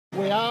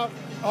We are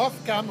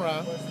off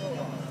camera,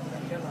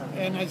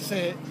 and I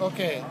say,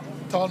 okay,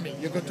 told me,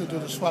 you got to do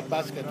the swap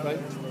basket, right?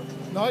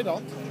 No, I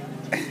don't.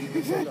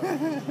 I say,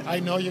 "No. I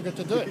know you got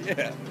to do it.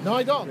 Yeah. No,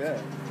 I don't.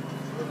 Yeah.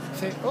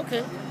 Say,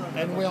 okay.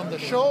 And we're on the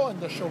show, and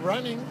the show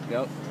running,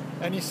 Yep.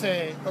 and he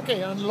say,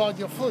 okay, unload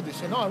your food. He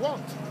say, no, I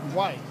won't.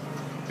 Why?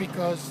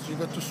 Because you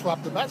got to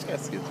swap the basket.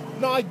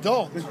 No, I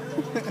don't.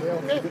 Say,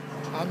 okay,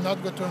 I'm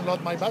not going to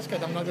unload my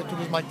basket. I'm not going to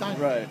lose my time.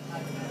 Right.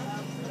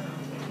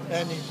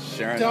 And he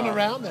Sure turned enough.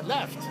 around and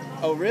left.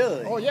 Oh,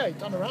 really? Oh, yeah, he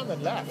turned around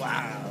and left.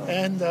 Wow.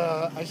 And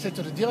I said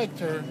to the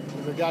director,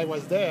 the guy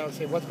was there, I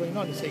said, what's going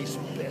on? He said, he's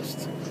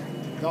pissed.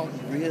 Don't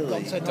say Don't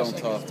nothing. talk He's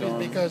to pissed him.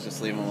 because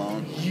Just leave him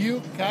alone.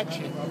 you catch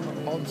him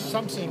on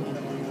something.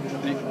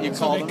 You So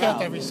called they him cut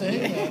out.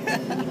 everything.